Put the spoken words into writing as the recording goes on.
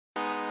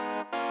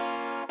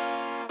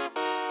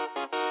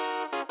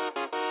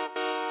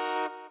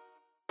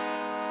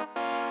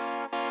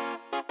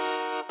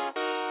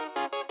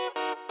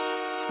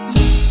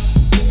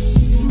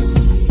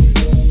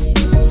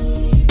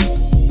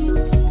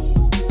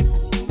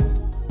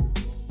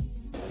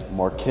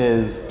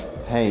Marquez,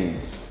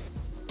 Haynes,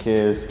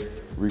 Kez,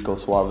 Rico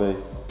Suave,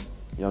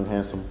 young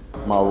handsome.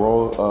 My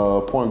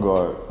role, point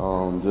guard,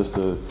 just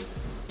to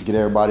get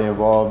everybody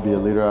involved, be a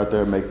leader out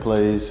there, make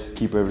plays,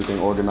 keep everything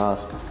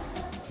organized.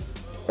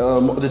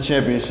 The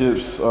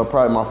championships,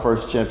 probably my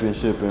first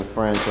championship in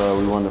France.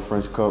 We won the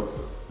French Cup.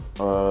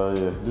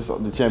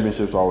 The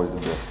championships are always the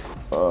best.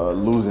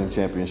 Losing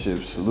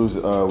championships,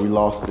 we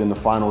lost in the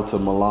final to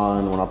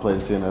Milan when I played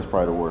in CN. That's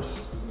probably the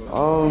worst.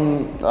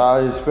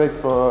 I expect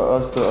for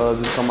us to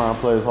just come out and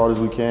play as hard as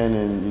we can,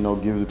 and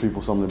give the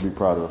people something to be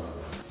proud of.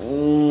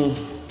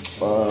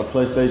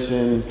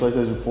 PlayStation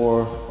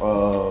 4,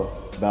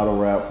 battle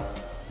rap.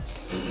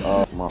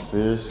 My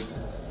fears.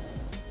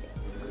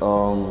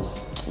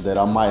 That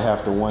I might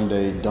have to one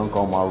day dunk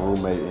on my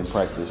roommate in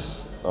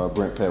practice,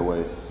 Brent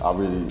Petway. I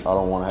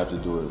don't want to have to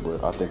do it,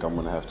 but I think I'm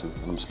gonna have to.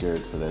 I'm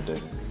scared for that day.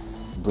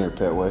 Brent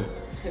Petway,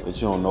 that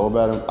you don't know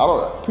about him.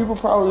 People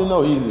probably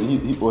know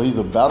he's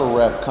a battle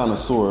rap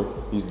connoisseur.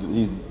 He's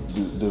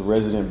the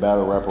resident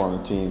battle rapper on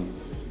the team.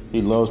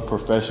 He loves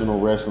professional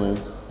wrestling.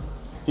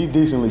 He's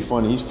decently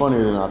funny. He's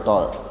funnier than I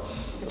thought.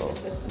 So,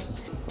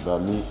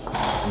 about me,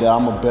 that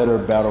I'm a better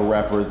battle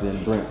rapper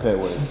than Brent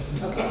Petway.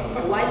 Okay,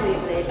 why do you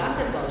play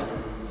basketball?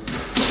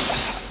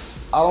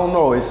 I don't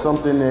know. It's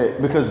something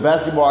that, because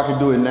basketball, I can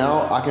do it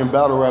now. I can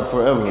battle rap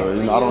forever.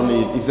 Okay, I don't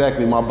need,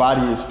 exactly. My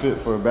body is fit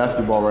for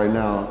basketball right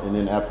now, and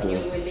then after.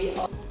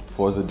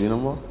 Forza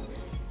Dinamo.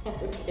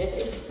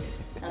 Okay.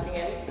 Something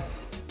else?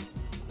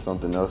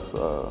 Something else.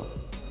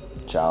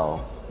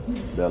 Ciao,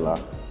 Bella.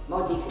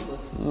 More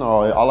difficult.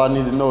 No, all I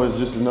need to know is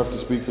just enough to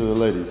speak to the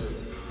ladies.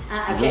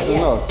 Okay, just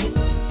yes.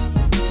 enough.